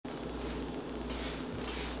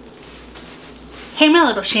Hey my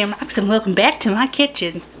little shamrocks, and welcome back to my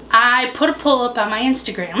kitchen. I put a poll up on my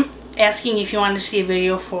Instagram asking if you wanted to see a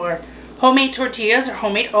video for homemade tortillas or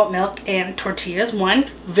homemade oat milk and tortillas.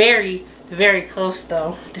 One very, very close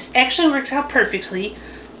though. This actually works out perfectly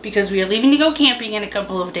because we are leaving to go camping in a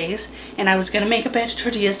couple of days and I was going to make a batch of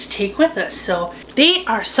tortillas to take with us. So they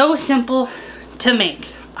are so simple to make.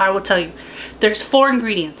 I will tell you. There's 4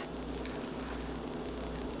 ingredients.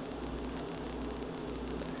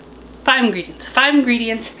 5 ingredients. 5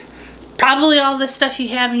 ingredients. Probably all the stuff you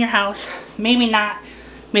have in your house. Maybe not.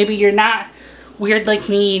 Maybe you're not weird like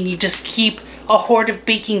me and you just keep a hoard of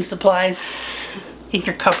baking supplies in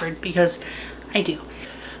your cupboard, because I do.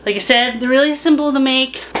 Like I said, they're really simple to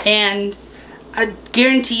make and I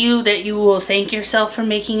guarantee you that you will thank yourself for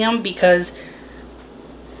making them, because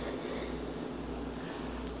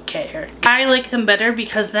I like them better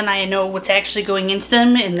because then I know what's actually going into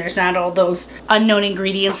them and there's not all those unknown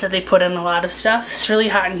ingredients that they put in a lot of stuff. It's really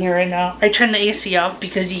hot in here right now. I turned the AC off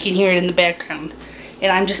because you can hear it in the background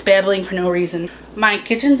and I'm just babbling for no reason. My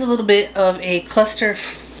kitchen's a little bit of a cluster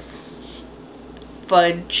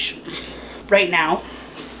fudge right now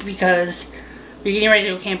because we're getting ready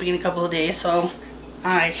to go camping in a couple of days, so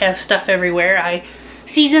I have stuff everywhere. I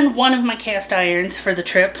seasoned one of my cast irons for the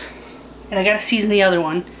trip and I gotta season the other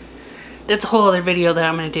one. That's a whole other video that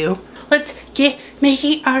I'm gonna do. Let's get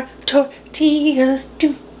making our tortillas.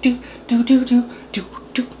 Do do do do do do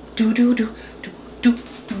do do do do do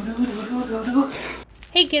do do do.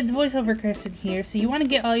 Hey kids, voiceover Kristen here. So you want to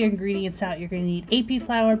get all your ingredients out. You're gonna need AP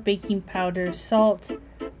flour, baking powder, salt,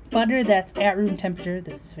 butter that's at room temperature.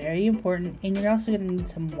 This is very important, and you're also gonna need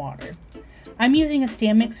some water. I'm using a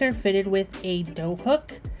stand mixer fitted with a dough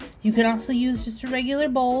hook. You can also use just a regular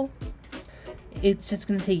bowl. It's just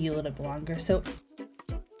going to take you a little bit longer. So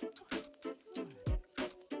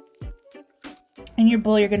in your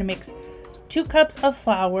bowl, you're going to mix 2 cups of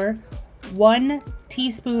flour, 1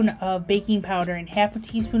 teaspoon of baking powder, and half a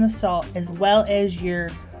teaspoon of salt, as well as your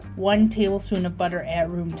 1 tablespoon of butter at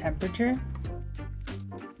room temperature.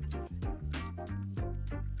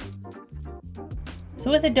 So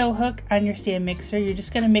with a dough hook on your stand mixer, you're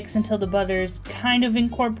just going to mix until the butter is kind of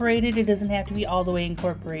incorporated. It doesn't have to be all the way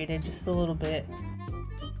incorporated, just a little bit.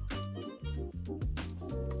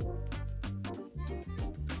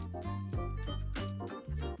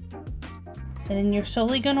 And then you're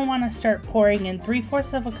slowly going to want to start pouring in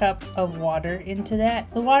 3/4 of a cup of water into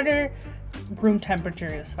that. The water, room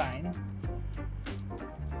temperature is fine.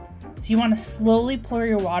 So you want to slowly pour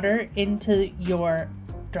your water into your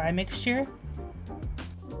dry mixture.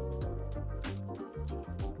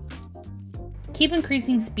 Keep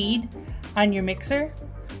increasing speed on your mixer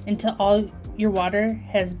until all your water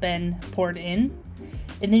has been poured in.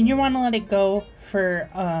 And then you want to let it go for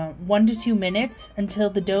 1 to 2 minutes until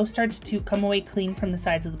the dough starts to come away clean from the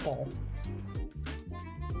sides of the bowl.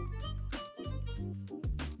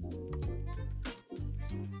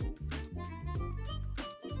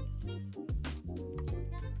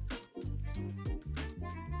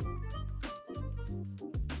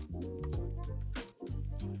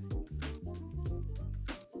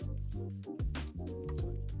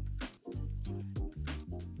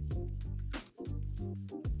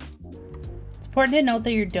 It's important to note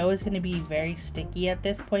that your dough is going to be very sticky at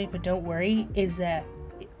this point, but don't worry,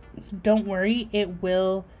 it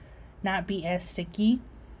will not be as sticky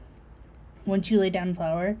once you lay down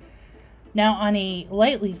flour. Now on a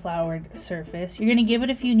lightly floured surface, you're going to give it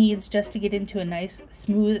a few kneads just to get into a nice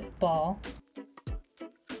smooth ball.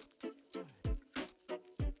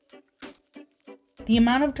 The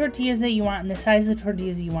amount of tortillas that you want and the size of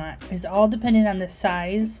tortillas you want is all dependent on the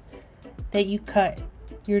size that you cut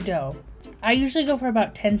your dough. I usually go for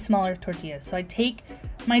about 10 smaller tortillas. So I take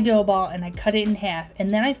my dough ball and I cut it in half, and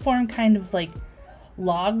then I form kind of like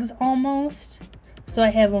logs almost. So I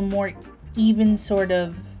have a more even sort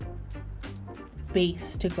of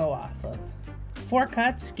base to go off of. 4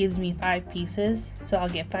 cuts gives me 5 pieces. So I'll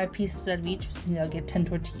get 5 pieces out of each, which means I'll get 10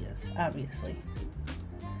 tortillas, obviously.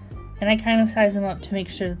 And I kind of size them up to make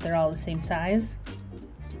sure that they're all the same size.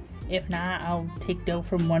 If not, I'll take dough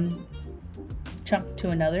from one chunk to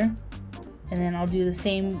another. And then I'll do the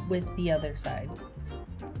same with the other side.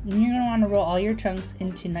 And you're going to want to roll all your chunks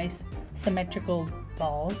into nice symmetrical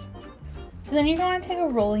balls. So then you're going to take a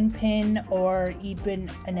rolling pin or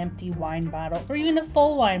even an empty wine bottle or even a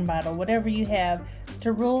full wine bottle, whatever you have,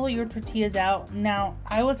 to roll your tortillas out. Now,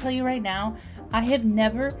 I will tell you right now, I have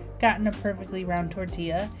never gotten a perfectly round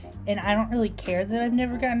tortilla, and I don't really care that I've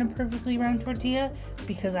never gotten a perfectly round tortilla,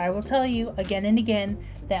 because I will tell you again and again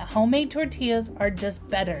that homemade tortillas are just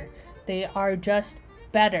better. They are just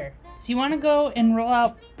better. So you want to go and roll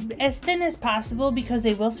out as thin as possible because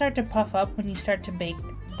they will start to puff up when you start to bake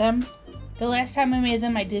them. The last time I made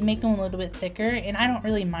them, I did make them a little bit thicker, and I don't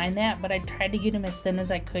really mind that, but I tried to get them as thin as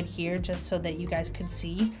I could here just so that you guys could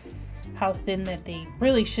see how thin that they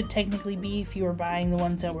really should technically be if you were buying the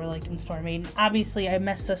ones that were like in store made. Obviously, I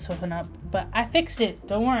messed this one up, but I fixed it.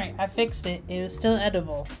 Don't worry, I fixed it. It was still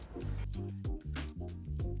edible.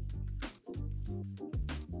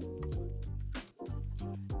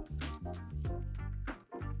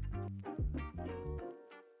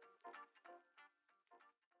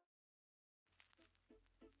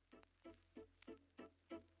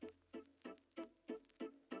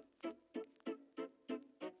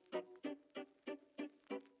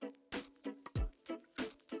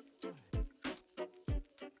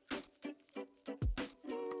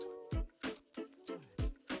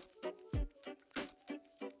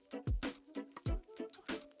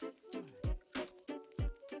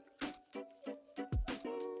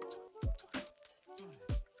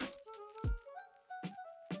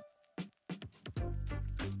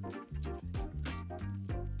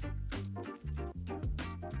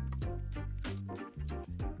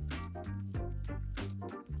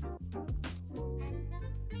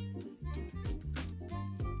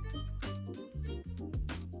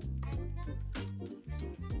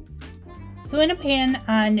 So in a pan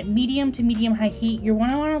on medium to medium high heat, you're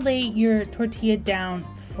gonna want to lay your tortilla down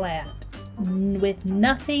flat with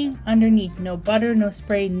nothing underneath, no butter, no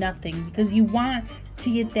spray, nothing, because you want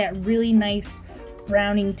to get that really nice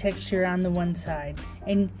browning texture on the one side.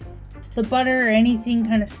 And the butter or anything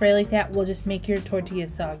kind of spray like that will just make your tortilla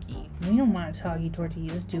soggy. We don't want soggy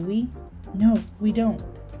tortillas, do we? No, we don't.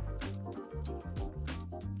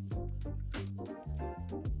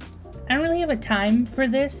 I don't really have a time for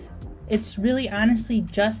this. It's really honestly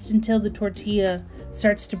just until the tortilla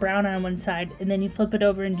starts to brown on one side, and then you flip it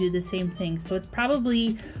over and do the same thing. So it's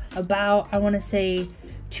probably about, I want to say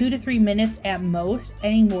 2 to 3 minutes at most.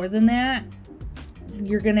 Any more than that,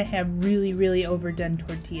 you're gonna have really, really overdone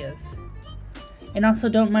tortillas. And also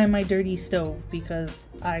don't mind my dirty stove because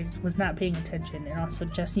I was not paying attention. And also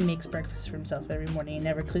Jesse makes breakfast for himself every morning and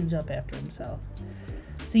never cleans up after himself.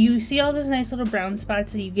 So you see all those nice little brown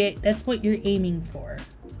spots that you get, that's what you're aiming for.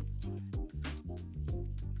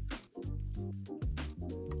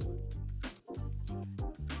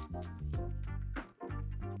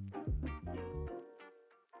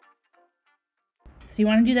 So you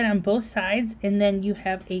want to do that on both sides, and then you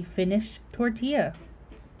have a finished tortilla.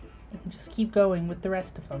 And just keep going with the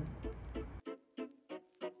rest of them.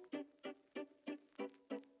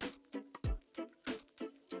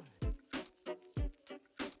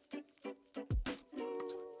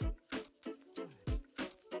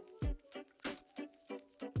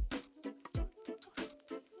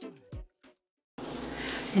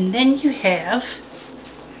 And then you have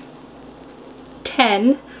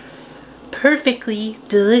 10 perfectly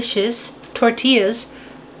delicious tortillas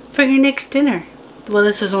for your next dinner. Well,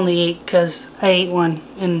 this is only 8 because I ate one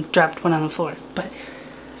and dropped one on the floor. But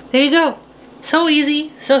there you go. So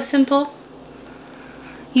easy, so simple.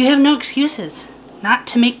 You have no excuses not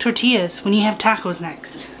to make tortillas when you have tacos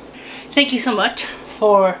next. Thank you so much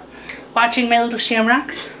for watching my little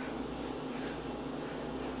shamrocks.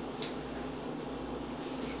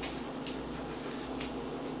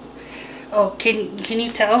 Oh, can you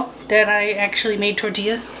tell that I actually made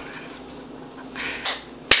tortillas?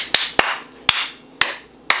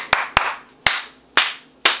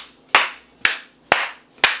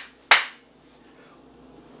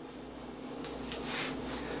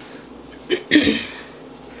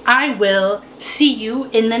 I will see you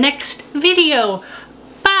in the next video.